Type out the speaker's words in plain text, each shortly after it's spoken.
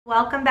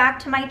Welcome back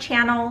to my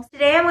channel.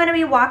 Today I'm going to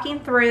be walking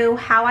through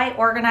how I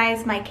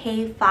organize my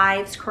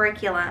K-5's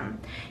curriculum.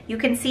 You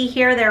can see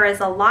here there is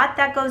a lot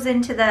that goes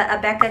into the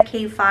Abeka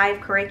K-5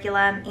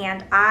 curriculum,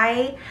 and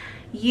I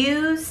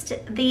used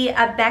the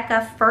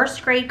Abeka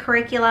first grade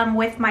curriculum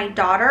with my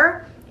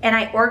daughter, and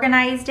I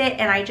organized it,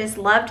 and I just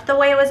loved the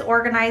way it was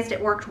organized.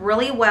 It worked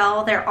really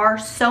well. There are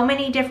so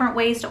many different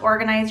ways to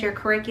organize your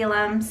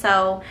curriculum,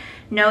 so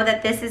know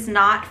that this is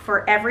not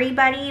for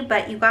everybody,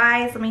 but you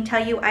guys, let me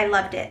tell you, I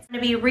loved it. I'm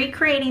gonna be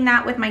recreating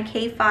that with my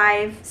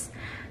K-5's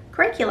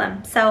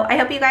curriculum. So I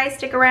hope you guys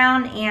stick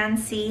around and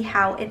see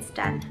how it's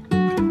done.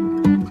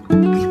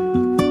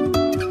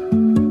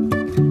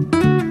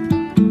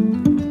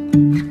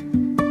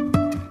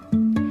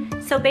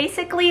 So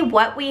basically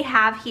what we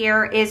have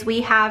here is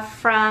we have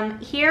from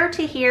here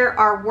to here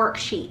our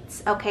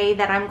worksheets, okay,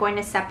 that I'm going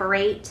to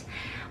separate.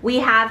 We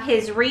have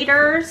his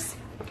readers,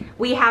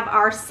 we have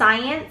our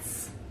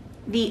science,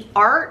 the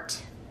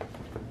art,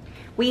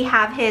 we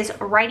have his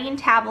writing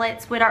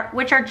tablets,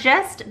 which are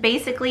just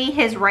basically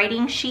his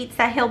writing sheets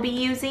that he'll be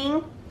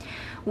using.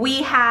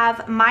 We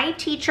have my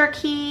teacher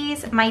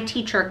keys, my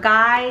teacher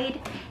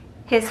guide,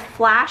 his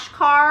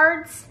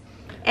flashcards,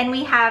 and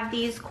we have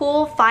these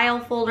cool file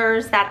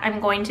folders that I'm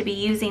going to be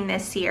using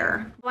this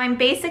year. So I'm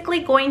basically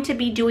going to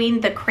be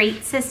doing the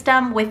crate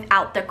system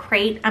without the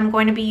crate. I'm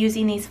going to be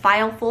using these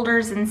file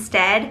folders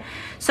instead.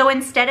 So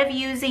instead of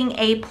using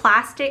a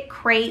plastic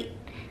crate,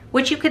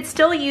 which you could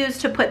still use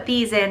to put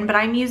these in, but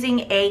I'm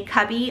using a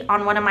cubby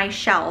on one of my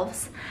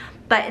shelves.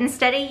 But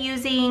instead of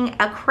using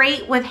a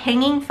crate with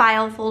hanging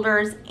file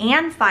folders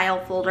and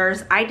file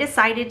folders, I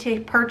decided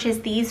to purchase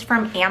these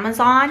from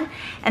Amazon,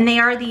 and they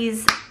are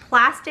these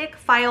plastic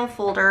file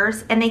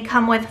folders, and they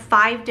come with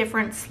 5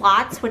 different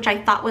slots, which I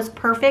thought was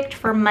perfect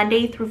for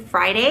Monday through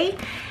Friday.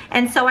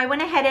 And so I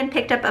went ahead and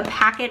picked up a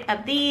packet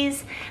of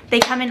these. They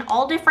come in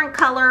all different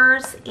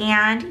colors,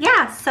 and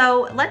yeah,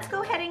 so let's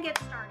go ahead and get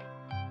started.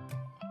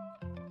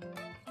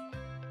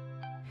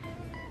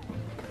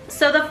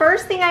 So the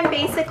first thing I'm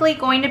basically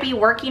going to be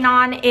working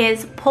on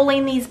is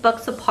pulling these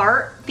books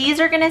apart. These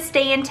are gonna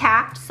stay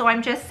intact, so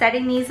I'm just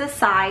setting these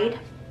aside.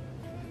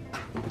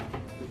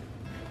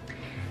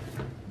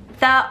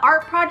 The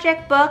art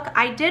project book,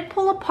 I did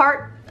pull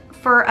apart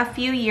for a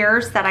few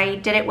years that I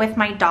did it with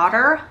my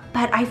daughter,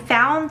 but I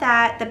found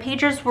that the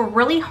pages were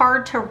really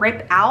hard to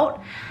rip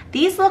out.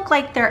 These look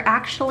like they're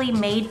actually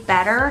made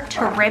better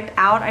to rip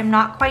out. I'm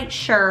not quite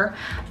sure,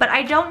 but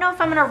I don't know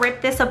if I'm gonna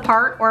rip this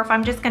apart or if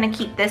I'm just gonna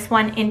keep this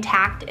one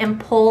intact and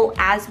pull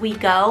as we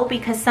go,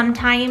 because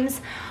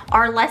sometimes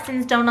our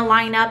lessons don't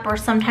align up, or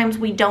sometimes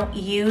we don't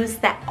use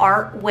that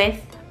art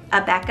with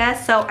Abeka,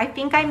 so I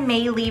think I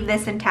may leave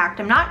this intact.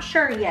 I'm not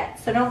sure yet,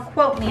 so don't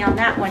quote me on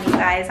that one, you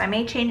guys. I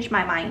may change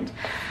my mind.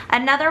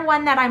 Another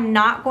one that I'm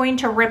not going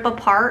to rip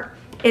apart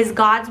is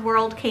God's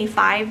World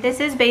K-5. This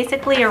is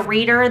basically a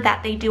reader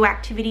that they do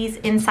activities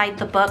inside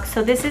the book,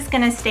 so this is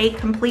gonna stay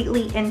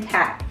completely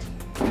intact.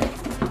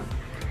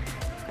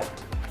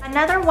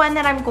 Another one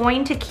that I'm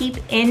going to keep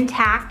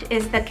intact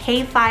is the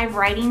K-5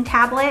 writing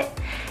tablet.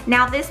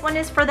 Now this one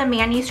is for the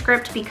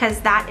manuscript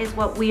because that is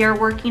what we are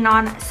working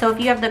on. So if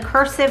you have the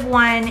cursive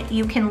one,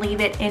 you can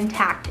leave it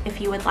intact if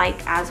you would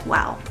like as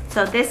well.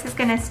 So this is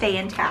gonna stay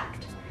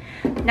intact.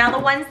 Now the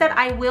ones that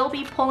I will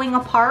be pulling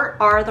apart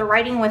are the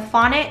writing with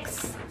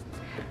phonics,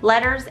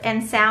 letters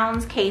and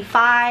sounds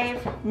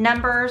K-5,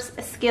 numbers,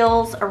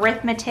 skills,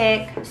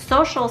 arithmetic,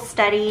 social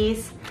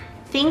studies,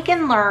 think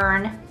and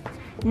learn,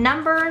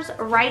 numbers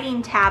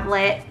writing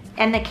tablet,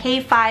 and the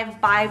K-5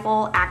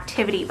 Bible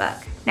activity book.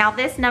 Now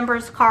this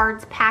numbers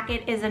cards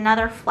packet is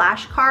another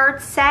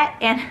flashcard set,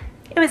 and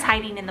it was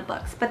hiding in the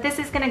books, but this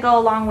is going to go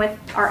along with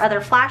our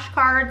other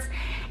flashcards,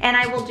 and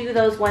I will do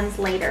those ones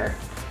later.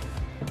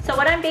 So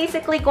what I'm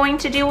basically going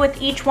to do with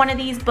each one of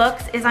these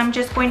books is I'm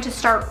just going to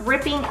start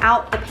ripping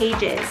out the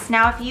pages.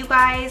 Now if you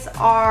guys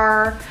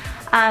are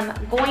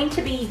going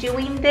to be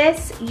doing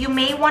this, you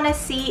may want to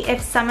see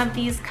if some of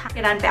these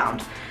get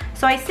unbound.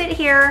 So I sit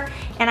here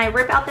and I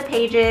rip out the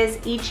pages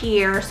each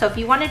year. So if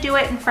you want to do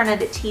it in front of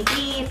the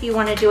TV, if you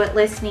want to do it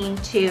listening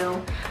to,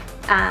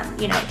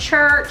 you know,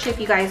 church, if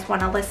you guys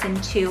want to listen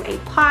to a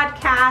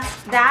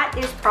podcast, that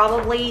is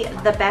probably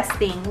the best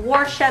thing.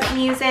 Worship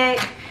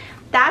music,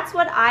 that's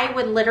what I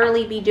would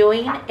literally be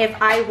doing if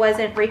I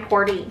wasn't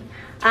recording.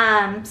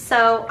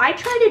 So I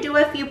try to do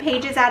a few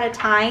pages at a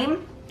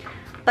time,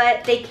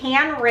 but they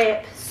can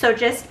rip, so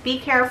just be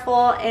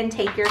careful and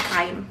take your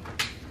time.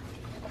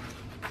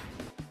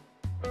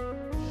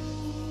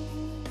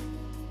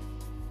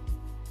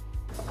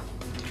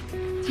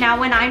 Now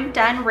when I'm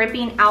done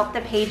ripping out the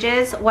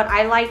pages, what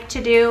I like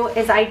to do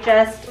is I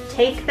just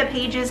take the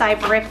pages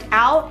I've ripped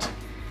out,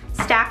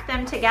 stack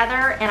them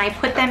together, and I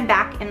put them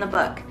back in the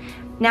book.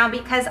 Now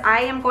because I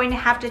am going to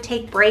have to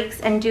take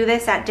breaks and do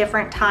this at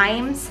different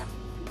times,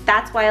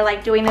 that's why I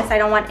like doing this. I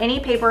don't want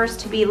any papers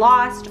to be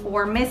lost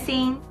or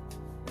missing.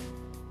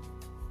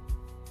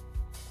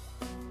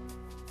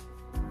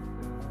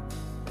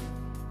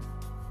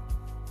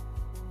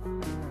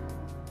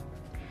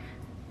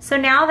 So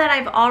now that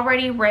I've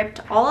already ripped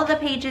all of the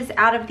pages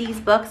out of these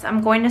books,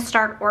 I'm going to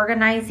start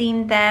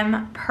organizing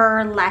them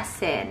per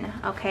lesson,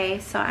 okay?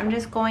 So I'm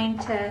just going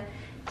to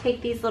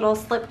take these little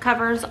slip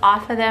covers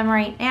off of them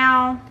right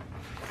now.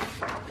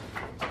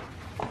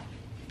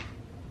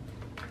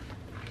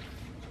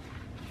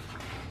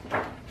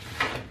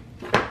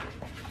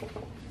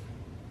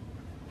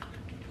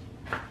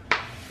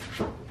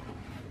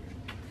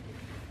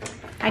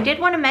 I did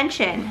want to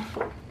mention,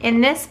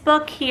 in this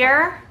book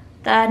here,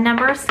 the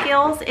number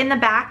skills, in the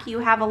back you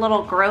have a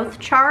little growth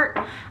chart.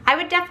 I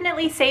would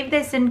definitely save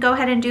this and go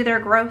ahead and do their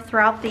growth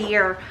throughout the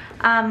year.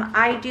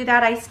 I do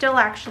that, I still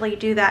actually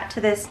do that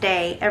to this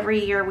day.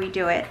 Every year we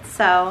do it.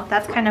 So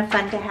that's kind of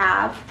fun to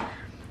have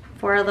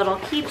for a little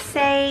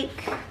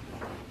keepsake.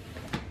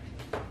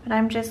 But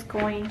I'm just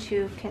going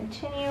to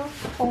continue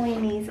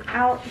pulling these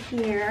out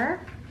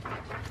here.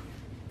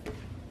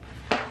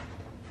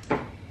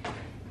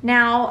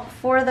 Now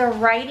for the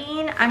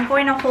writing, I'm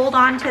going to hold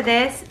on to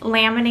this,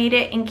 laminate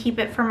it, and keep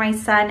it for my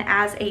son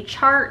as a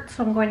chart.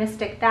 So I'm going to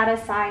stick that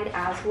aside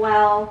as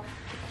well.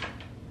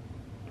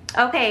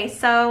 Okay,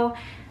 so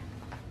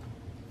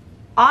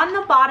on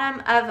the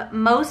bottom of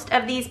most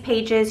of these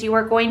pages, you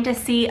are going to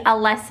see a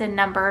lesson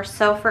number.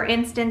 So for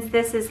instance,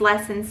 this is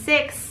lesson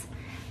 6.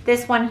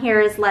 This one here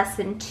is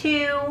lesson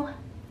 2,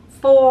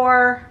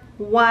 4,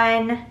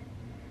 1,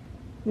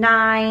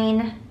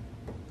 9,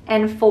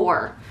 and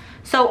 4.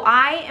 So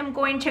I am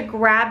going to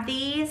grab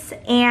these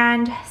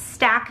and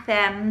stack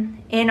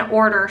them in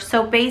order.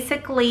 So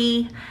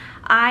basically,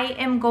 I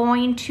am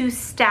going to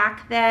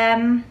stack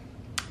them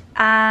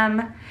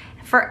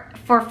for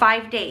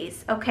 5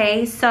 days,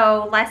 okay?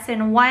 So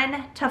lesson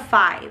 1 to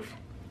 5,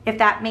 if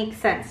that makes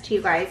sense to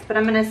you guys. But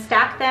I'm gonna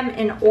stack them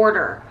in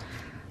order.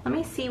 Let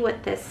me see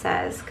what this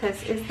says,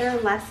 because is there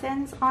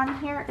lessons on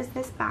here? Is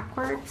this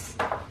backwards?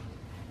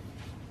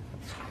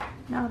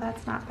 No,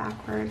 that's not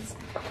backwards.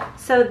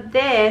 So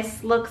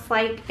this looks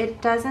like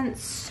it doesn't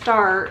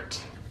start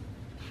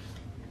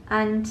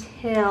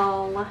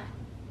until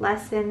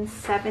lesson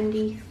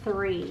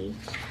 73.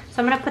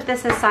 So I'm gonna put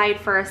this aside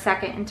for a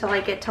second until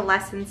I get to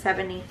lesson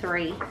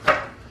 73.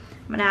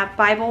 I'm gonna have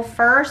Bible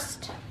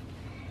first,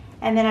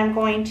 and then I'm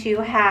going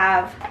to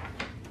have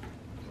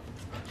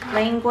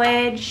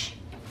language,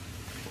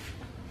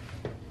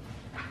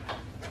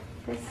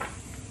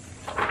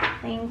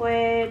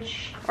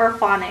 language, or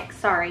phonics,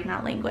 sorry,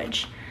 not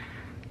language.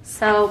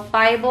 So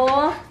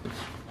Bible,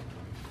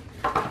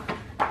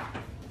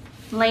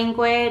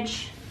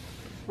 language,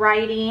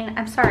 writing,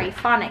 I'm sorry,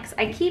 phonics.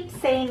 I keep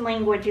saying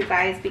language, you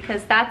guys,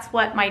 because that's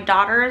what my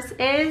daughter's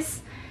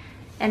is,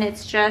 and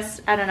it's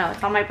just, I don't know,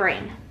 it's on my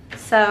brain.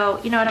 So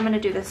you know what, I'm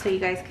gonna do this so you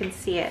guys can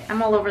see it.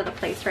 I'm all over the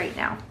place right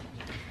now.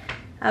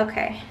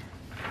 Okay,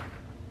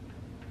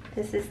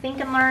 this is Think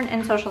and Learn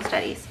and Social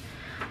Studies.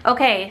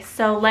 Okay,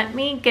 so let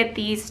me get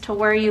these to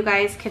where you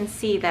guys can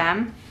see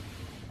them.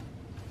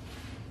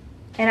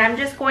 And I'm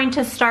just going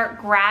to start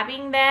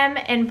grabbing them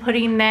and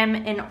putting them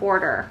in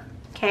order,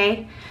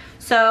 okay?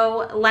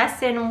 So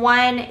lesson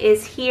 1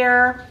 is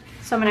here.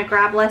 So I'm gonna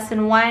grab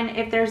lesson 1.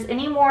 If there's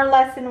any more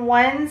lesson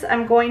 1s,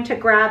 I'm going to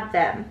grab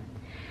them.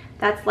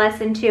 That's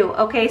lesson 2.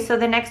 Okay, so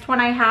the next one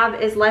I have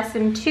is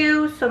lesson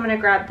 2. So I'm gonna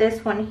grab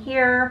this one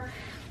here.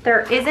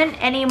 There isn't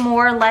any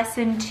more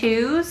lesson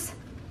 2s.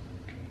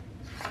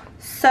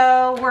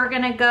 So we're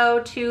gonna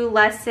go to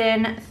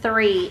lesson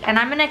 3, and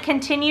I'm gonna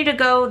continue to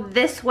go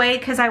this way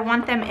because I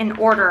want them in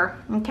order,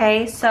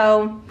 okay?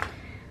 So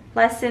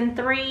lesson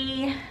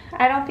 3,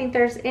 I don't think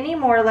there's any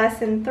more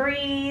lesson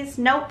 3s,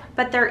 nope,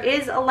 but there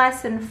is a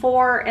lesson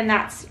 4, and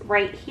that's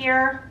right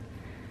here.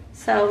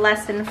 So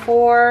lesson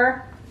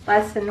 4,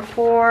 lesson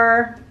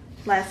 4,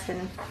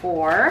 lesson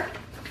 4.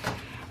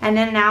 And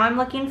then now I'm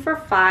looking for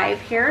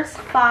 5, here's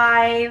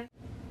 5.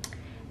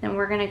 Then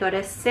we're gonna go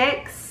to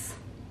 6.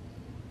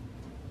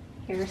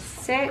 Here's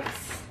 6,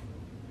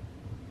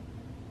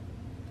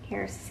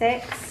 here's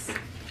 6,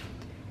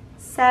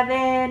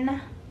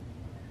 7,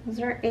 those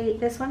are 8,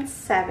 this one's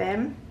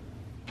 7.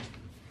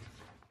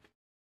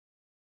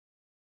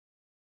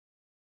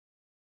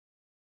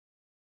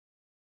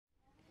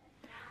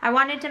 I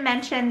wanted to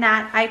mention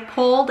that I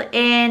pulled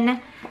in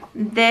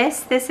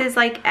this is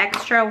like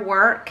extra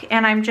work,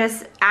 and I'm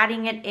just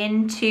adding it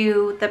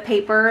into the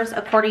papers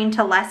according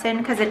to lesson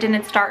because it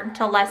didn't start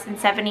until lesson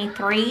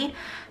 73.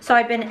 So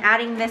I've been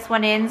adding this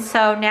one in,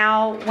 so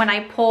now when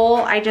I pull,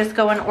 I just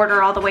go in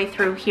order all the way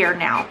through here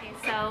now.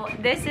 So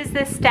this is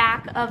the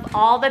stack of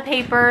all the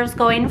papers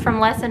going from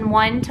lesson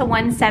 1 to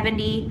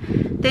 170.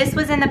 This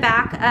was in the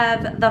back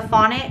of the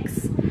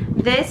phonics.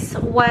 This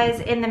was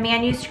in the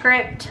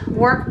manuscript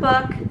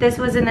workbook. This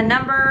was in the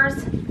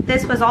numbers.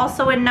 This was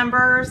also in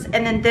numbers,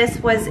 and then this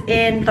was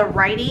in the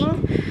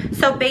writing.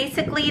 So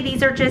basically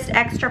these are just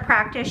extra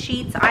practice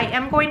sheets. I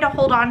am going to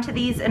hold on to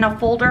these in a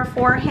folder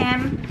for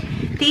him.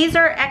 These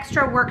are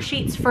extra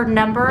worksheets for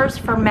numbers,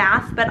 for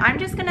math, but I'm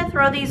just gonna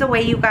throw these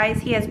away, you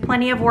guys. He has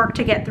plenty of work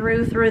to get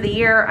through the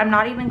year. I'm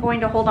not even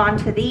going to hold on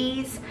to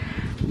these.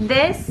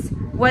 This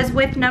was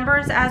with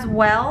numbers as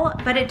well,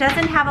 but it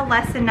doesn't have a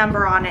lesson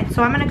number on it.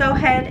 So I'm gonna go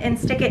ahead and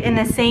stick it in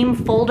the same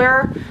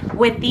folder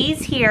with these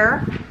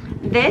here.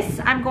 This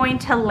I'm going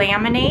to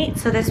laminate,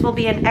 so this will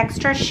be an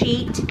extra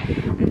sheet.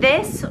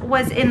 This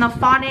was in the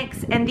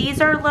phonics, and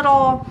these are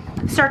little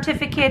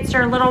certificates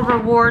or little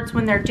rewards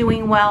when they're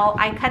doing well.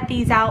 I cut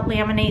these out,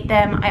 laminate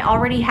them. I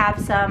already have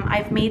some.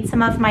 I've made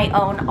some of my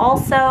own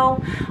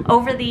also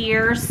over the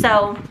years,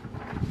 so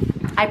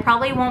I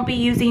probably won't be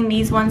using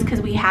these ones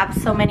because we have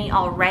so many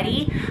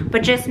already,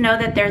 but just know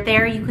that they're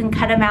there. You can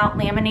cut them out,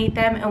 laminate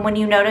them, and when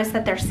you notice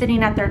that they're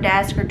sitting at their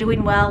desk or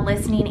doing well,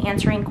 listening,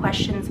 answering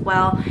questions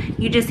well,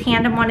 you just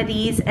hand them one of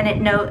these and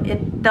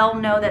they'll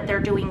know that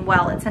they're doing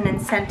well. It's an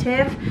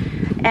incentive.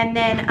 And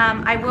then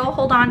I will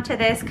hold on to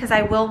this because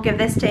I will give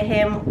this to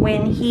him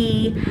when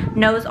he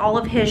knows all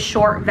of his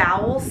short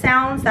vowel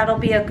sounds. That'll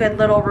be a good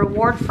little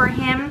reward for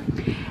him.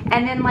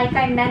 And then like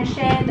I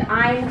mentioned,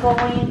 I'm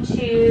going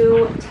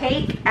to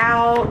take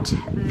out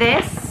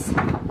this.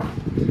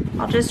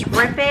 I'll just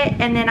rip it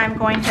and then I'm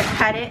going to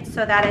cut it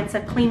so that it's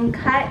a clean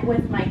cut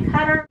with my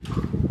cutter.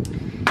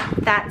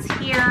 That's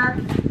here.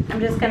 I'm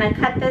just gonna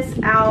cut this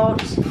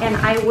out, and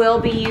I will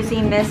be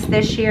using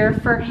this year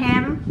for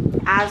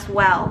him as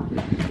well.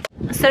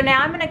 So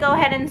now I'm gonna go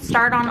ahead and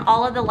start on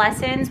all of the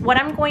lessons. What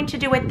I'm going to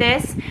do with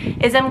this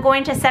is I'm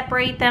going to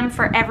separate them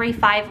for every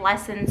 5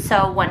 lessons.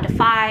 So 1 to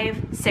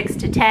 5, 6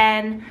 to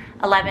 10,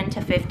 11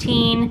 to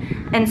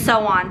 15, and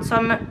so on. So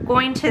I'm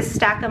going to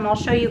stack them. I'll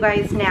show you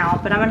guys now,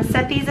 but I'm gonna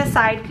set these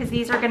aside because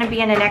these are gonna be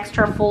in an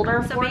extra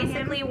folder. So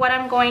basically what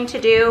I'm going to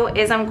do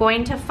is I'm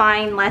going to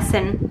find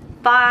lesson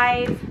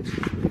 5,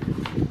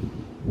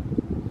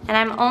 and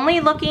I'm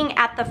only looking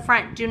at the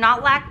front. Do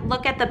not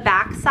look at the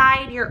back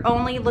side. You're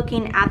only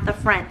looking at the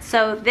front.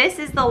 So this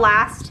is the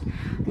last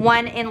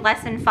one in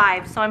lesson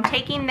 5. So I'm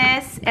taking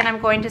this and I'm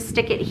going to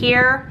stick it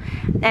here.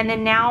 And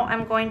then now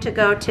I'm going to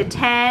go to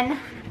 10.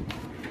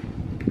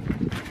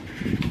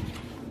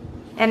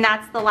 And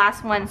that's the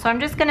last one. So I'm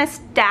just gonna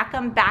stack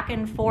them back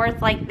and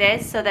forth like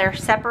this so they're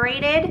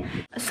separated.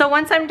 So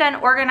once I'm done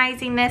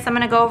organizing this, I'm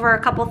gonna go over a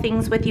couple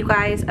things with you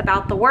guys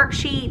about the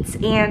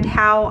worksheets and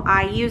how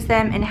I use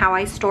them and how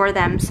I store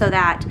them so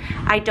that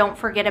I don't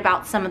forget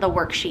about some of the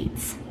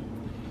worksheets.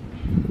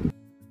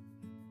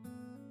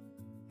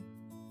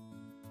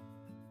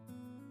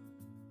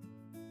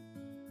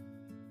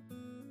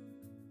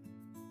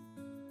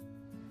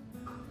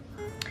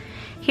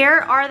 Here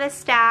are the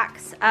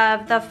stacks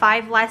of the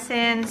 5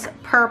 lessons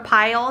per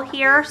pile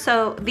here.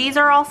 So these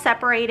are all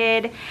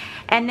separated.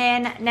 And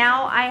then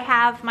now I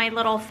have my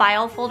little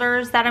file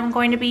folders that I'm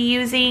going to be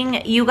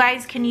using. You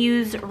guys can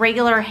use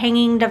regular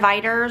hanging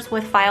dividers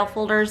with file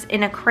folders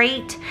in a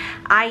crate.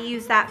 I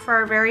used that for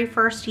our very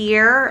first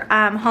year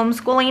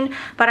homeschooling,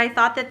 but I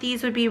thought that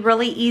these would be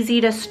really easy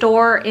to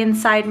store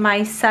inside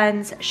my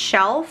son's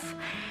shelf.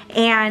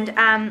 And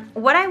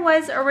what I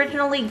was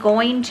originally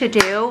going to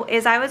do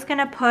is I was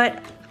gonna put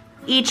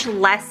each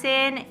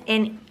lesson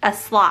in a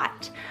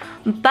slot,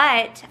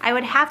 but I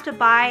would have to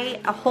buy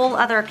a whole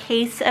other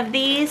case of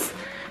these.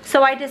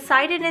 So I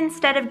decided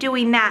instead of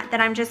doing that,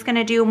 I'm just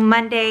gonna do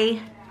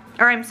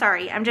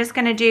I'm just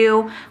gonna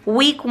do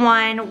week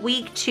 1,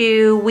 week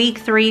 2, week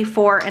 3,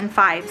 4, and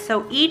 5.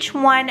 So each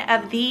one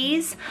of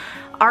these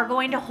are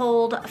going to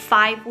hold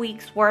 5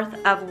 weeks worth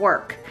of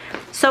work.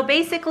 So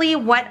basically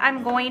what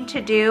I'm going to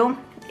do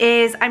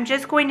is I'm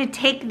just going to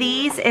take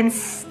these and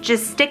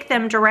just stick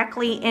them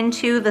directly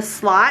into the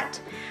slot.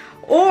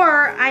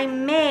 Or I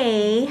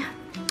may,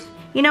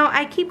 you know,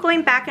 I keep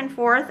going back and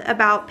forth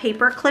about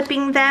paper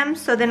clipping them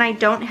so then I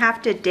don't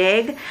have to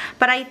dig.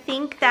 But I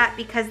think that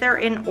because they're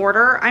in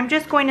order, I'm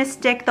just going to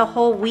stick the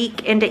whole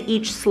week into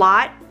each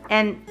slot,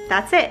 and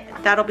that's it.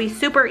 That'll be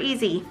super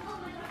easy.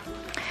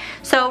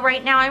 So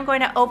right now I'm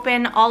going to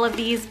open all of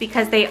these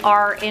because they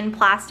are in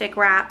plastic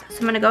wrap. So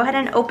I'm going to go ahead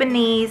and open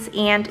these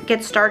and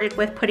get started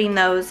with putting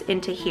those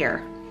into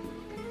here.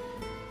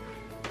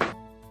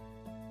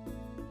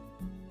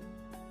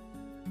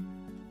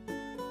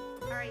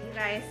 Alright you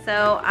guys,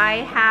 so I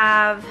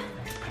have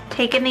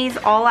taken these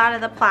all out of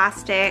the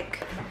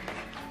plastic.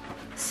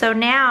 So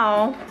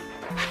now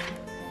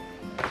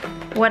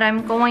what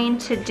I'm going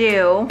to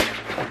do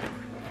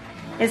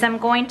is I'm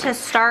going to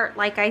start,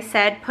 like I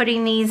said,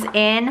 putting these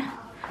in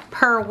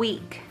per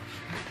week.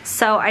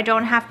 So I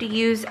don't have to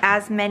use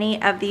as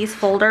many of these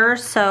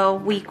folders. So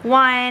week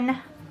 1,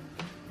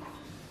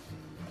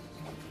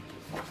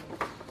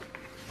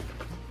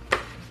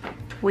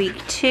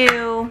 week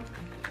 2,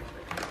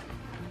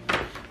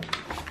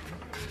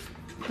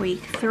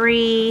 week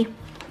 3,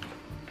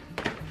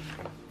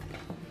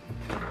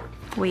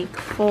 week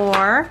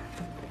 4,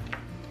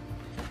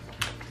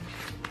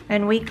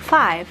 and week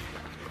 5.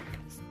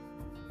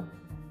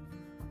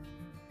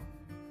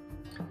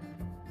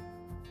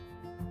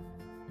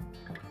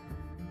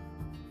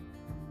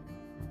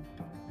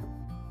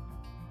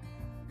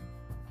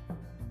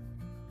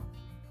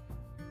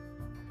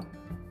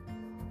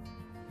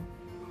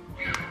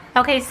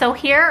 Okay, so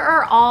here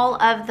are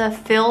all of the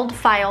filled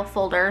file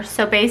folders.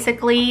 So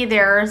basically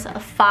there's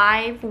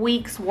 5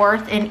 weeks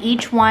worth in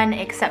each one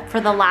except for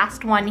the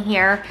last one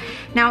here.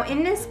 Now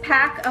in this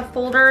pack of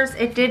folders,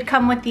 it did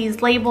come with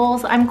these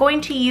labels. I'm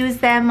going to use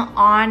them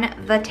on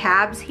the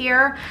tabs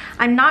here.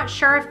 I'm not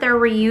sure if they're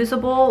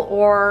reusable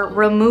or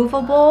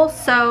removable,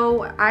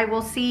 so I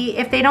will see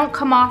if they don't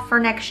come off for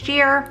next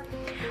year.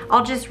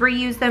 I'll just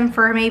reuse them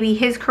for maybe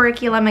his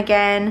curriculum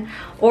again,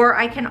 or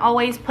I can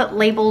always put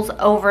labels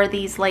over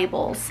these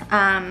labels.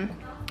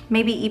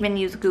 Maybe even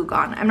use Goo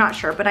Gone, I'm not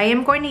sure, but I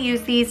am going to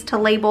use these to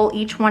label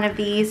each one of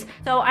these.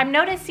 So I'm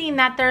noticing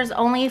that there's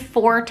only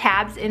 4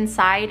 tabs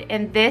inside,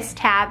 and this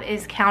tab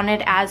is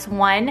counted as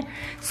 1.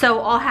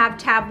 So I'll have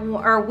tab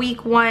or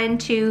week 1,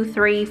 2,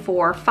 3,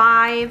 4,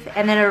 5,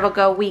 and then it'll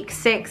go week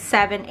 6,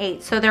 7,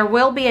 8. So there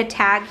will be a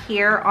tag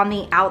here on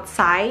the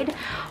outside.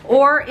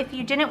 Or if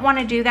you didn't want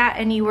to do that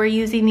and you were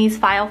using these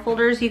file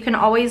folders, you can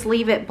always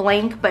leave it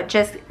blank, but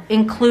just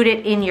include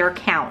it in your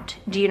count.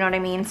 Do you know what I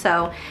mean?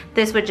 So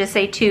this would just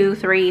say 2,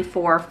 3,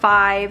 4,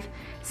 5,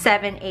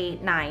 7,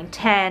 8, 9,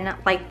 10,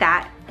 like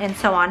that, and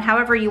so on,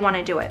 however you want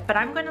to do it. But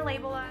I'm going to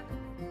label it.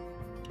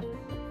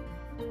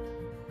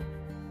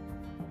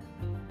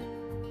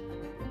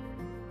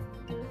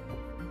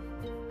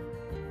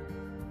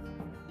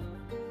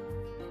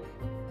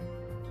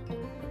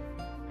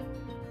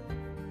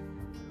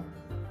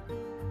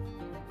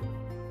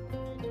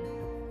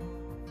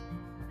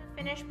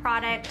 Finished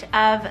product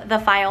of the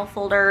file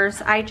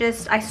folders.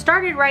 I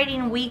started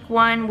writing week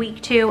 1, week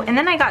 2, and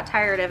then I got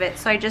tired of it,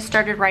 so I just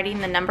started writing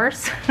the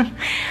numbers.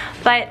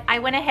 But I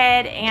went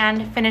ahead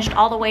and finished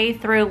all the way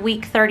through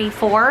week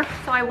 34.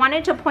 So I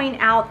wanted to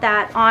point out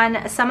that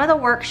on some of the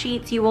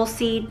worksheets you will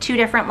see 2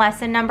 different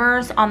lesson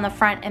numbers on the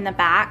front and the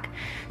back.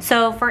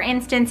 So for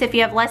instance, if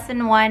you have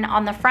lesson 1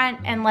 on the front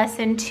and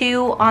lesson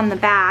 2 on the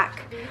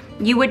back,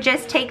 you would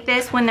just take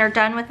this when they're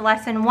done with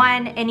lesson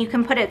 1, and you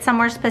can put it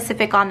somewhere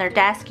specific on their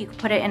desk. You can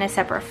put it in a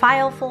separate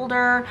file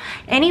folder,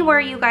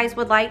 anywhere you guys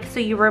would like, so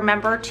you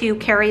remember to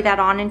carry that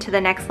on into the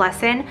next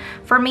lesson.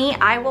 For me,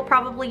 I will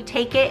probably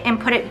take it and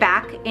put it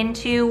back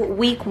into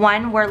week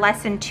 1 where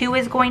lesson 2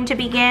 is going to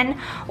begin,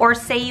 or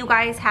say you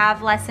guys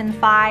have lesson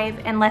 5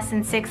 and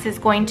lesson 6 is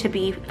going to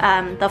be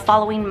the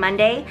following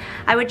Monday.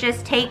 I would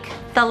just take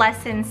the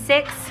lesson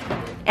 6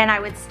 and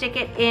I would stick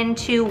it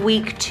into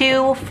week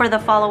 2 for the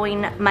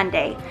following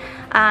Monday.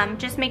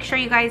 Just make sure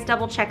you guys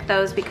double check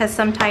those, because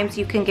sometimes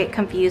you can get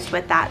confused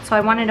with that. So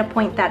I wanted to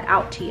point that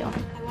out to you.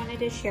 I wanted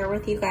to share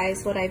with you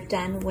guys what I've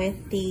done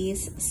with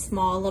these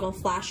small little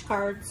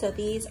flashcards. So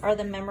these are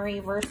the memory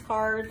verse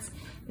cards.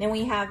 Then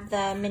we have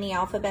the mini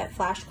alphabet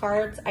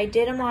flashcards. I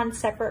did them on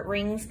separate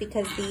rings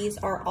because these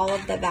are all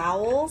of the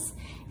vowels,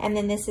 and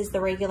then this is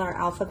the regular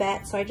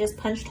alphabet. So I just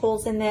punched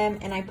holes in them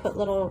and I put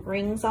little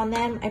rings on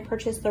them. I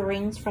purchased the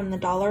rings from the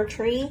Dollar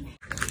Tree.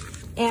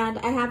 And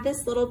I have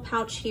this little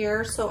pouch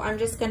here, so I'm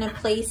just gonna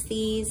place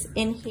these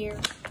in here.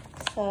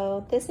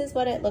 So this is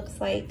what it looks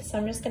like. So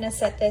I'm just gonna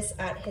set this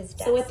at his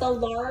desk. So with the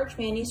large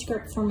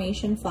manuscript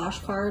formation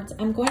flashcards,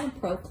 I'm going to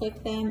pro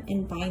clip them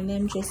and bind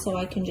them just so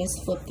I can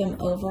just flip them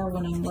over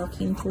when I'm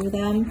working through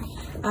them.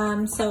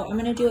 So I'm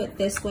gonna do it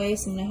this way.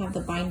 So I'm gonna have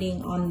the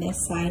binding on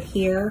this side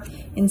here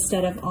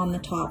instead of on the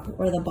top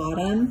or the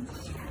bottom.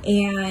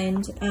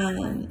 And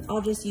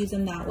I'll just use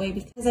them that way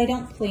because I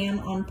don't plan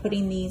on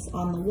putting these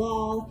on the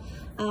wall.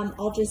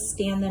 I'll just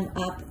stand them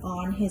up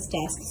on his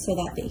desk so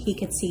that he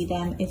could see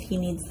them if he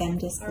needs them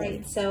displayed. All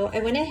right, so I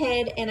went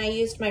ahead and I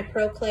used my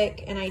Pro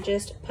Click and I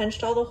just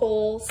punched all the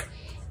holes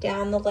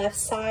down the left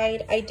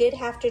side. I did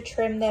have to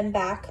trim them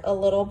back a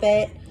little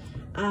bit.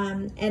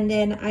 And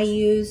then I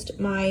used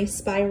my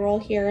spiral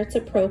here. It's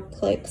a Pro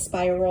Click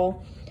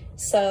spiral.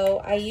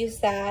 So I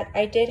used that.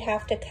 I did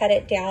have to cut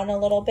it down a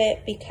little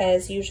bit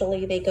because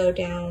usually they go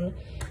down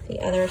the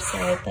other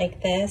side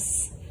like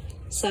this.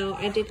 So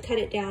I did cut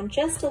it down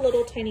just a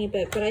little tiny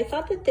bit, but I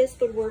thought that this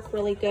would work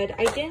really good.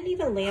 I didn't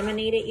even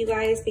laminate it, you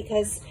guys,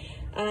 because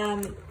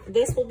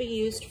this will be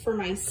used for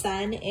my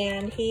son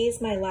and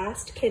he's my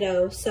last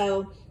kiddo.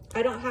 So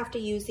I don't have to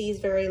use these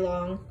very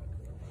long.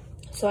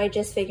 So I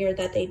just figured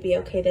that they'd be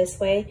okay this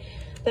way.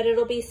 But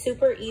it'll be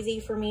super easy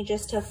for me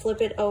just to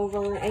flip it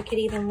over. I could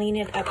even lean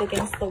it up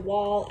against the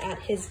wall at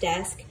his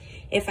desk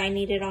if I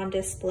need it on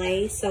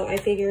display. So I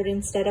figured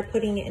instead of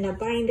putting it in a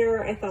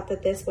binder, I thought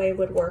that this way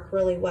would work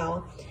really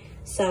well.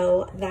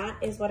 So that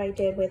is what I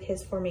did with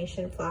his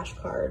formation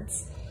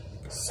flashcards.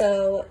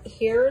 So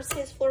here's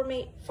his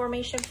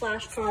formation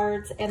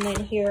flashcards, and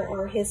then here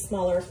are his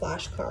smaller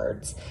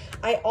flashcards.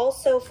 I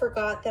also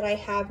forgot that I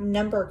have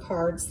number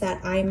cards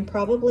that I'm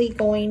probably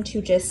going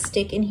to just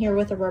stick in here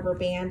with a rubber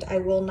band. I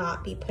will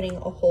not be putting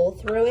a hole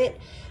through it,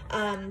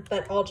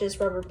 but I'll just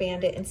rubber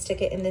band it and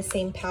stick it in the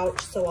same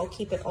pouch, so I'll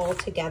keep it all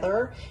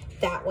together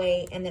that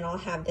way, and then I'll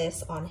have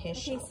this on his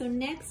shelf. So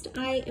next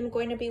I am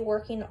going to be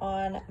working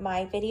on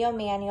my video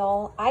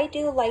manual. I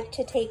do like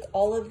to take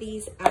all of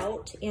these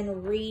out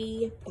and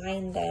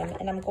re-bind them,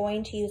 and I'm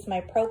going to use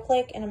my Pro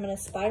Click and I'm going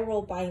to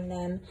spiral bind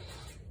them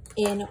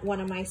in one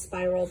of my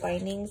spiral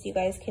bindings. You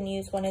guys can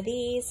use one of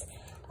these.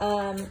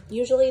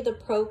 Usually the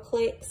Pro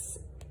Clicks,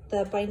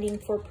 the binding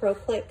for Pro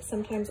Click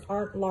sometimes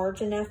aren't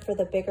large enough for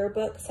the bigger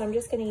book, so I'm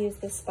just going to use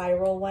the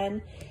spiral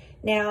one.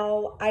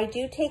 Now, I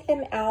do take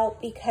them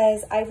out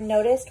because I've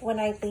noticed when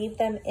I leave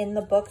them in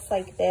the books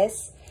like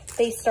this,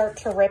 they start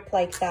to rip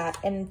like that,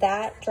 and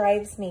that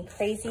drives me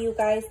crazy, you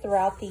guys,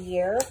 throughout the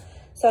year.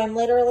 So I'm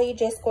literally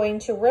just going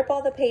to rip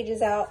all the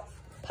pages out,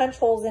 punch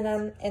holes in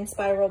them, and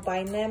spiral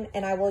bind them,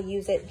 and I will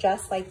use it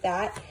just like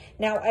that.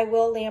 Now, I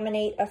will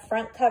laminate a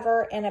front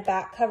cover and a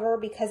back cover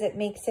because it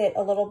makes it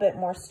a little bit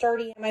more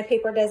sturdy. My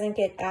paper doesn't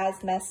get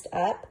as messed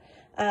up,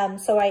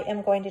 so I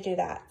am going to do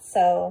that.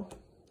 So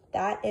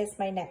that is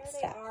my next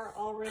step. They are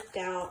all ripped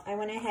out. I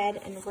went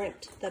ahead and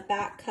ripped the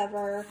back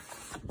cover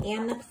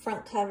and the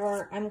front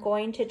cover. I'm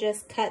going to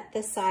just cut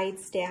the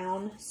sides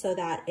down so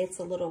that it's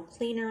a little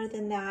cleaner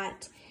than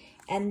that.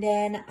 And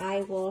then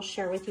I will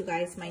share with you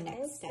guys my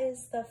next step. This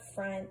is the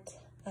front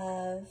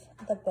of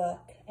the book,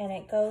 and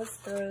it goes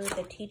through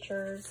the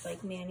teacher's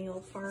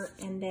manual part,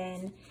 and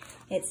then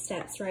it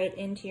steps right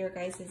into your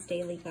guys'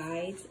 daily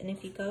guides. And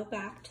if you go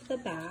back to the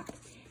back,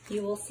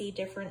 you will see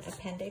different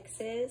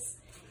appendixes.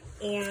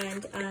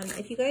 And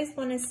if you guys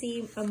want to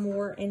see a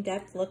more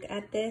in-depth look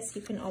at this,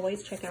 you can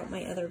always check out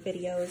my other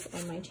videos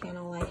on my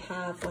channel. I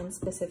have one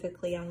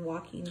specifically on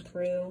walking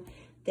through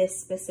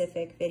this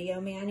specific video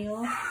manual.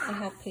 I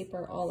have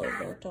paper all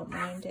over, don't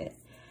mind it.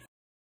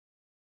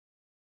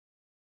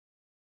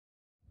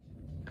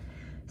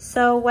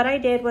 So what I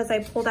did was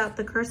I pulled out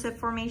the cursive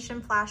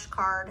formation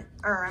flashcard,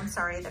 or I'm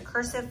sorry, the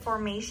cursive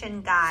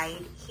formation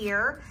guide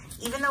here.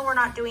 Even though we're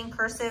not doing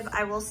cursive,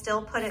 I will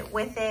still put it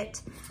with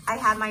it. I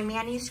have my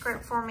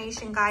manuscript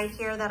formation guide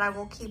here that I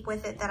will keep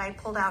with it that I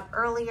pulled out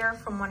earlier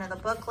from one of the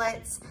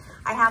booklets.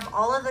 I have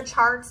all of the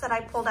charts that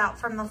I pulled out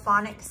from the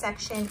phonics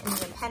section in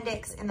the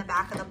appendix in the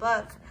back of the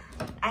book.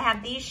 I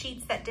have these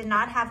sheets that did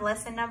not have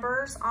lesson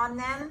numbers on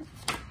them.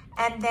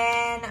 And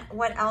then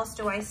what else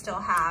do I still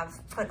have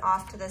put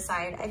off to the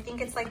side? I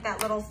think it's like that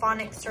little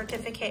phonics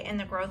certificate in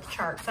the growth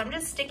chart. So I'm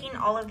just sticking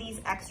all of these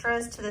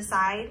extras to the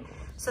side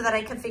so that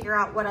I can figure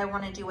out what I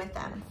want to do with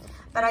them.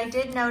 But I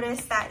did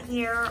notice that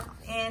here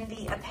in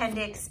the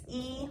appendix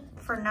E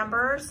for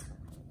numbers,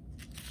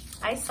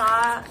 I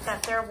saw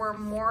that there were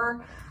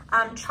more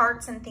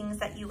charts and things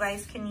that you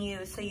guys can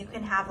use. So you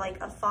can have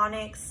like a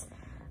phonics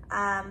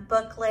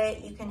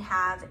booklet, you can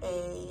have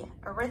a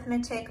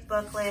arithmetic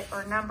booklet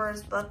or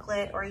numbers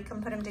booklet, or you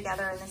can put them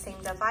together in the same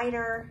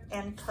divider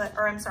and put,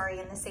 or I'm sorry,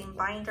 in the same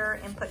binder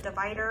and put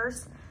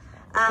dividers.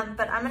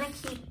 But I'm gonna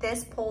keep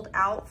this pulled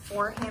out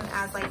for him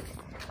as like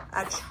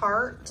a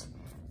chart.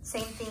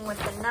 Same thing with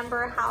the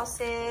number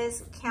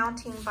houses,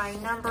 counting by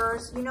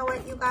numbers. You know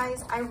what, you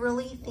guys, I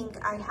really think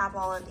I have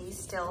all of these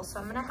still, so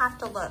I'm gonna have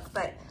to look,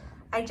 but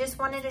I just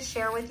wanted to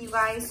share with you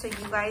guys so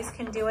you guys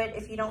can do it.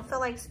 If you don't feel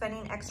like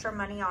spending extra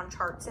money on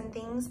charts and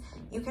things,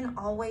 you can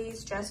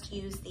always just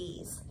use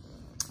these.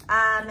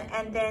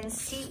 And then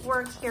seat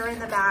work here in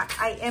the back,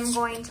 I am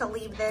going to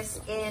leave this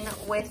in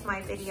with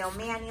my video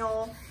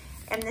manual.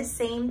 And the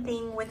same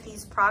thing with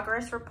these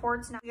progress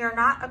reports. Now, we are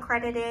not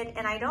accredited,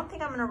 and I don't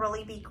think I'm gonna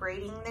really be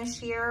grading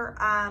this year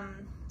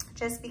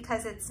just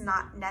because it's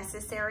not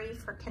necessary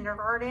for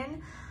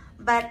kindergarten.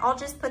 But I'll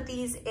just put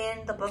these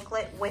in the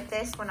booklet with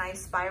this when I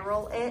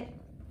spiral it.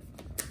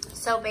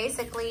 So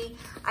basically,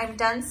 I'm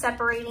done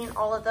separating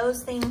all of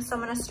those things. So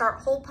I'm gonna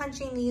start hole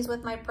punching these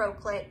with my Pro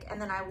Click, and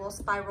then I will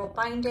spiral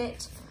bind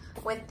it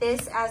with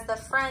this as the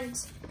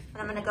front. And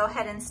I'm gonna go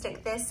ahead and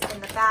stick this in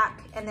the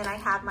back, and then I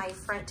have my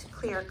front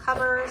clear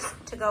covers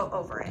to go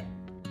over it.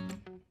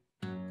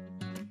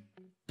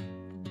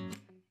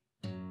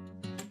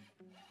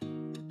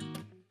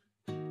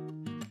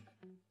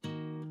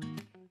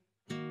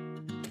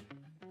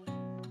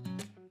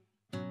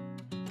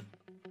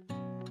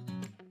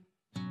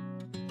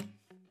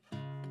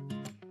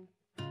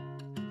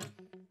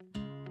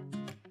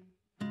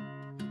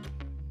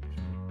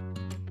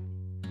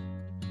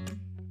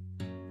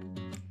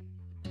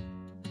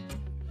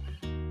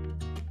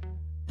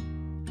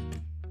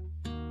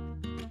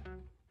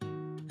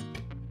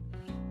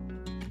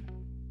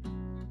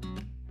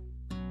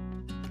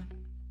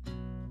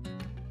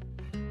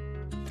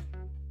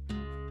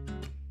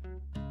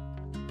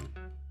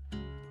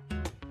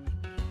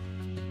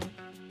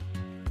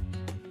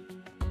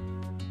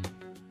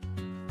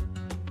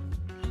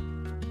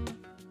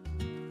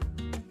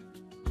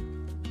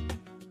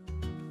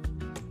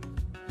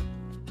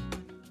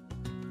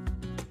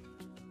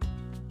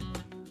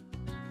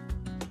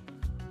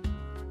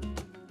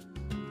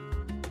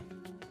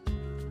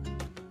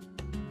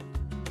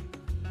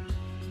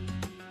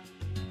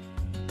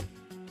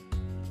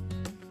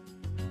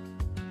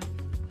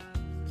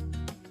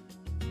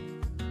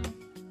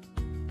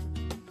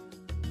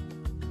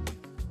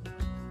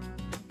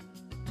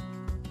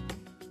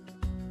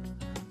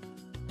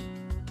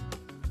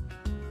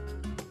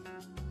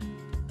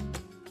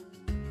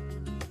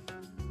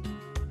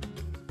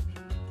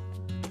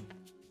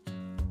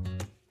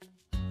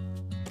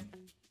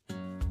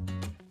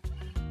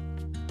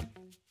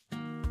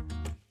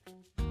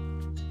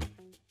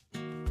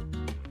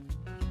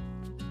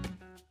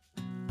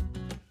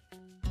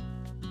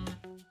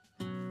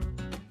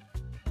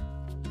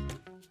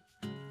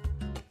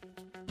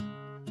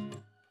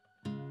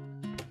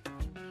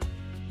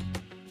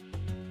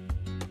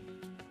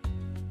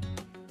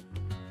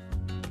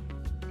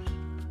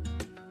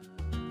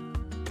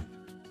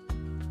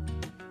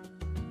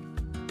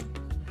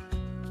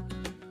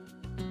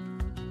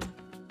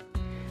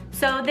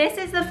 So this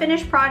is the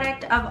finished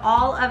product of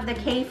all of the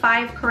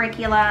K5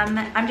 curriculum.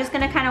 I'm just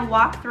gonna kind of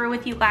walk through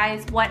with you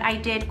guys what I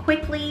did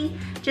quickly,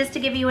 just to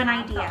give you an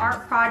idea. The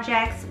art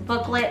projects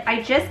booklet,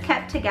 I just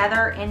kept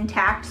together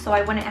intact so I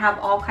wouldn't have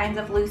all kinds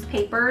of loose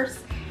papers.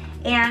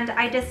 And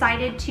I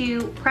decided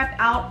to prep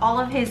out all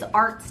of his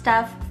art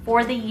stuff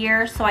for the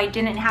year so I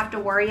didn't have to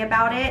worry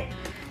about it.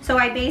 So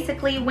I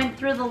basically went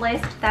through the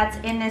list that's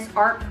in this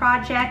art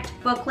project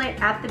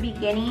booklet at the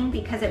beginning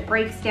because it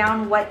breaks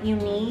down what you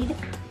need.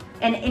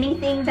 And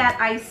anything that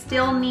I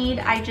still need,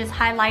 I just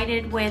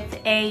highlighted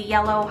with a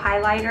yellow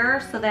highlighter.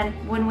 So then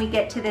when we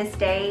get to this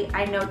day,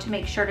 I know to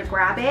make sure to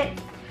grab it.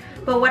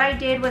 But what I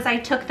did was I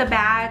took the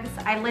bags,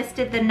 I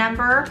listed the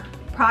number,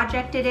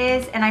 project it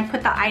is, and I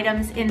put the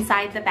items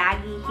inside the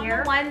baggie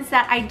here. The ones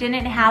that I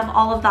didn't have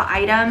all of the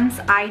items,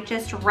 I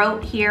just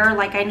wrote here,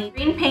 like I need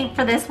green paint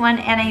for this one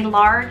and a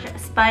large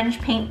sponge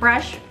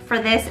paintbrush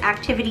for this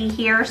activity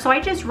here. So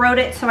I just wrote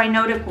it so I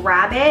know to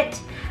grab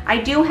it. I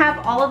do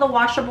have all of the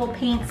washable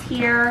paints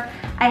here.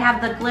 I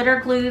have the glitter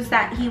glues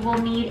that he will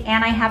need,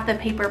 and I have the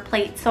paper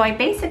plates. So I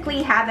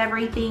basically have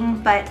everything,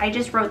 but I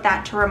just wrote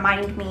that to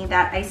remind me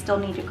that I still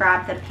need to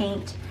grab the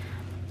paint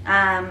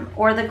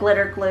or the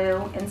glitter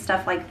glue and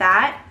stuff like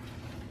that.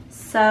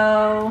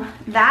 So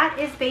that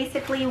is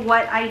basically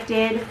what I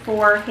did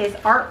for his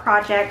art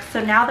project.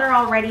 So now they're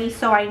all ready,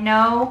 so I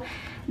know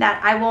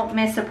that I won't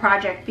miss a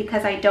project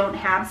because I don't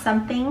have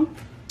something.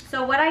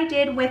 So what I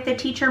did with the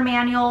teacher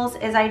manuals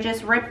is I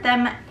just ripped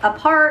them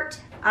apart.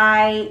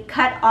 I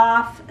cut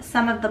off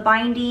some of the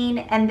binding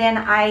and then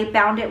I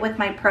bound it with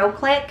my Pro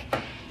Click.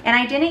 And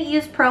I didn't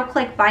use Pro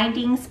Click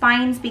binding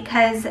spines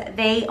because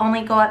they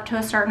only go up to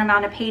a certain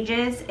amount of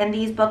pages and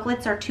these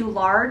booklets are too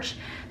large.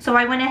 So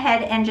I went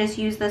ahead and just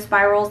used the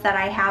spirals that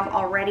I have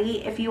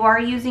already. If you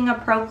are using a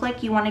Pro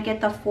Click, you want to get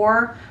the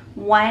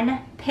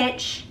 4-1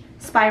 pitch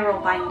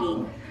spiral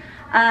binding.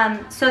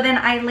 So then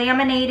I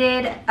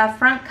laminated a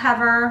front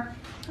cover.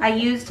 I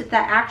used the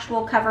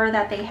actual cover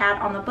that they had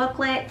on the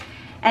booklet.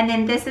 And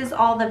then this is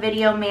all the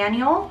video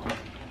manual.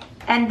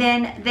 And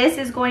then this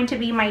is going to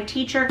be my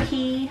teacher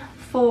key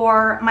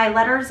for my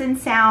letters and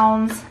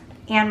sounds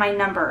and my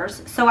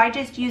numbers. So I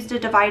just used a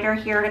divider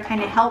here to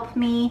kind of help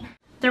me.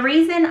 The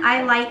reason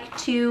I like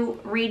to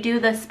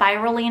redo the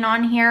spiraling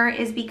on here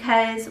is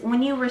because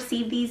when you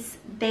receive these,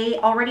 they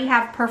already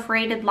have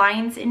perforated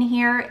lines in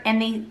here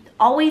and they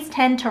always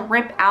tend to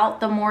rip out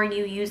the more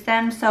you use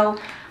them. So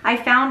I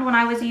found when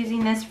I was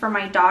using this for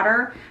my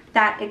daughter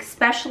that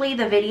especially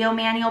the video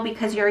manual,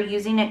 because you're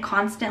using it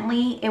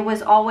constantly, it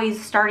was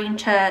always starting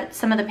to,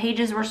 some of the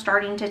pages were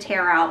starting to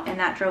tear out and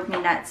that drove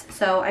me nuts.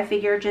 So I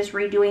figured just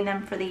redoing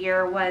them for the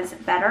year was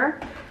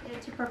better.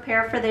 To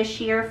prepare for this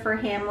year for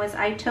him was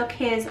I took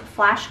his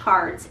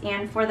flashcards,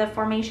 and for the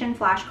formation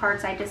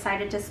flashcards I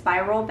decided to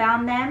spiral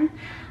bound them.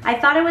 I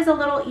thought it was a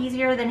little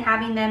easier than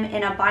having them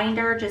in a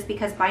binder just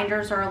because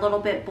binders are a little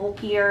bit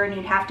bulkier and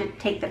you'd have to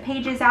take the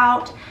pages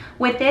out.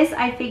 With this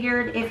I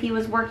figured if he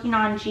was working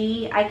on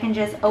G, I can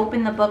just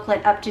open the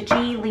booklet up to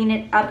G, lean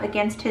it up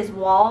against his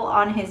wall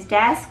on his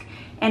desk,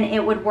 and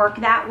it would work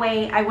that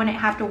way. I wouldn't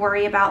have to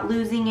worry about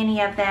losing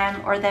any of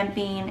them or them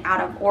being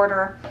out of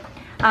order.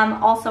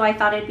 Also, I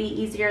thought it'd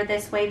be easier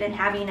this way than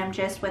having them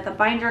just with a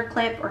binder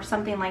clip or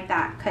something like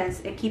that because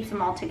it keeps them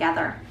all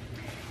together.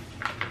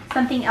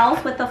 Something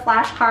else with the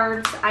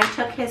flashcards, I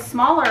took his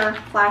smaller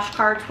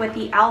flashcards with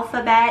the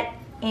alphabet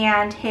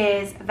and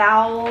his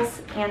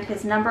vowels and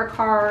his number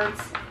cards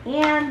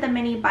and the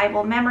mini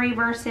Bible memory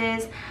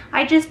verses.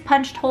 I just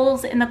punched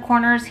holes in the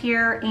corners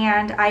here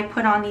and I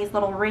put on these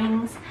little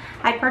rings.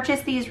 I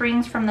purchased these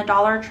rings from the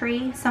Dollar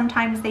Tree.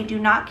 Sometimes they do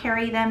not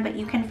carry them, but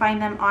you can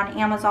find them on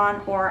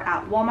Amazon or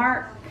at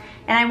Walmart.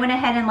 And I went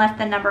ahead and left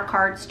the number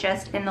cards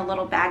just in the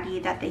little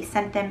baggie that they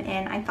sent them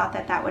in. I thought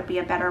that that would be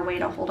a better way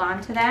to hold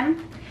on to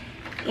them.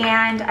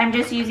 And I'm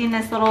just using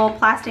this little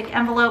plastic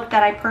envelope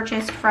that I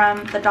purchased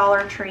from the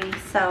Dollar Tree.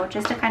 So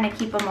just to kind of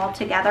keep them all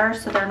together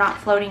so they're not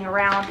floating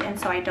around and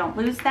so I don't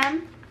lose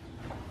them.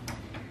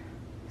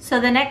 So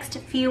the next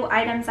few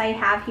items I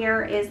have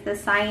here is the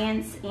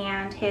science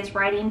and his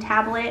writing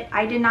tablet.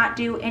 I did not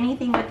do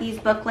anything with these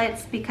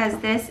booklets because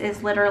this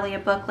is literally a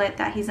booklet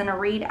that he's gonna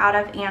read out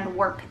of and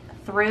work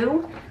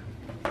through.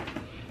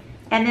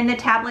 And then the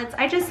tablets,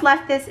 I just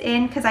left this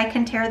in because I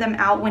can tear them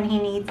out when he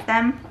needs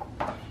them.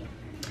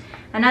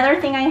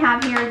 Another thing I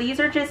have here, these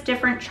are just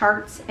different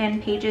charts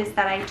and pages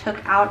that I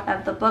took out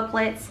of the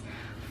booklets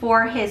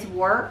for his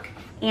work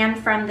and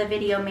from the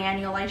video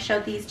manual. I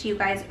showed these to you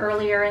guys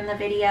earlier in the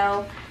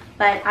video,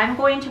 but I'm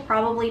going to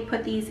probably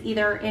put these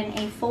either in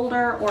a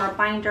folder or a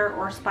binder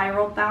or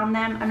spiral bound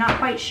them. I'm not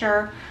quite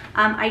sure.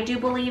 I do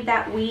believe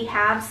that we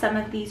have some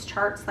of these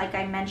charts like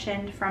I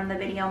mentioned from the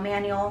video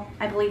manual.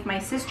 I believe my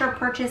sister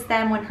purchased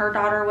them when her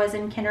daughter was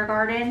in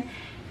kindergarten,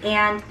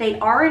 and they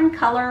are in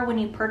color when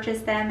you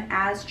purchase them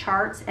as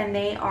charts, and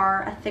they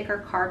are a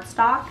thicker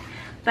cardstock.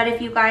 But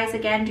if you guys,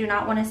 again, do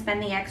not want to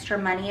spend the extra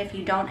money, if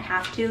you don't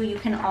have to, you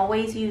can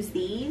always use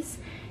these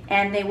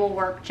and they will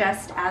work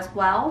just as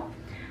well.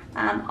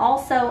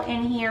 Also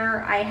in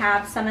here, I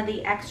have some of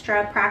the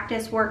extra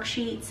practice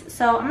worksheets.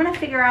 So I'm gonna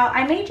figure out,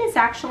 I may just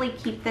actually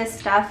keep this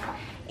stuff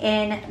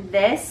in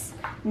this.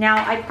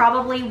 Now, I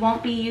probably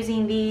won't be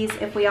using these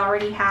if we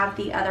already have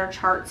the other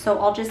charts, so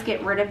I'll just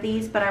get rid of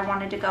these, but I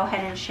wanted to go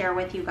ahead and share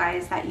with you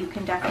guys that you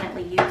can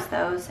definitely use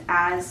those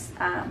as,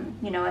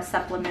 you know, a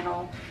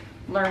supplemental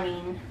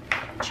learning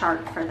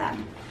chart for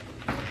them.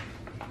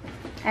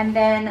 And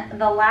then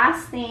the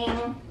last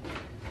thing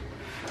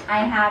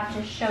I have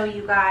to show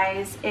you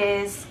guys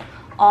is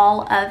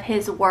all of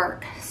his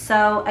work.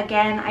 So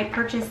again, I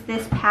purchased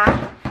this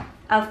pack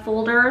of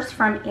folders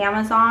from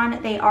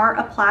Amazon. They are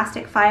a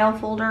plastic file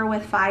folder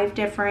with 5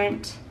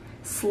 different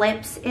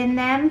slips in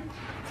them.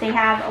 They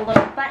have a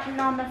little button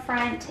on the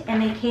front,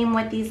 and they came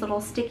with these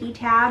little sticky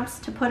tabs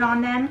to put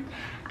on them.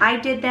 I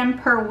did them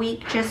per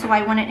week just so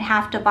I wouldn't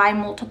have to buy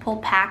multiple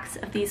packs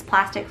of these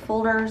plastic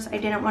folders. I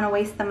didn't want to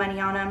waste the money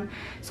on them.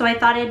 So I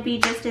thought it'd be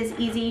just as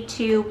easy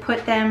to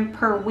put them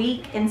per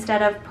week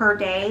instead of per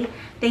day.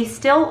 They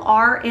still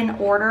are in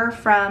order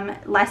from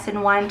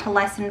lesson 1 to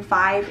lesson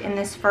 5 in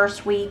this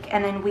first week,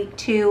 and then week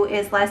 2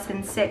 is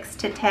lesson 6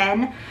 to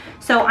 10.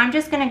 So I'm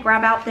just going to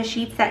grab out the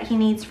sheets that he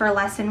needs for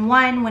lesson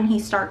 1 when he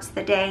starts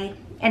the day.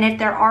 And if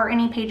there are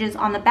any pages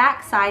on the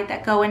back side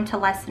that go into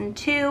lesson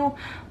 2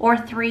 or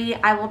 3,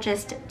 I will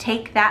just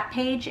take that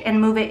page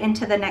and move it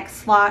into the next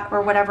slot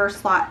or whatever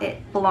slot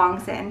it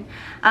belongs in.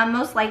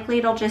 Most likely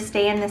it'll just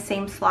stay in the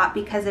same slot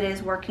because it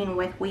is working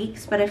with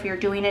weeks, but if you're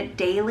doing it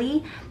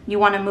daily, you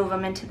want to move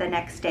them into the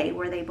next day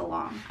where they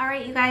belong. All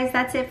right, you guys,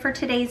 that's it for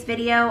today's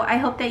video. I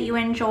hope that you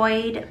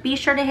enjoyed. Be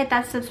sure to hit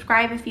that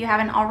subscribe if you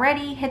haven't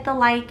already. Hit the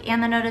like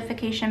and the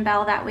notification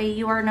bell. That way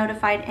you are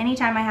notified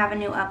anytime I have a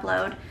new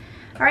upload.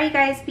 All right, you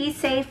guys, be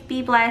safe,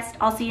 be blessed.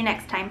 I'll see you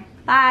next time.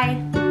 Bye.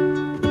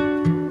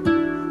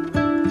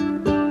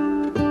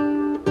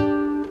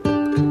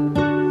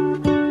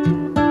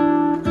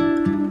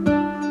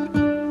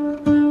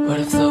 What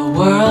if the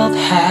world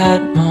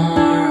had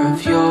more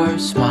of your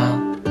smile?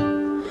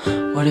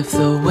 What if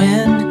the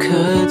wind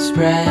could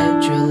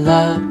spread your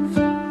love?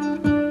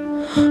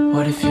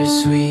 What if your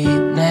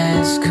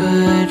sweetness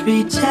could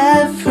reach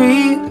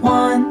everyone?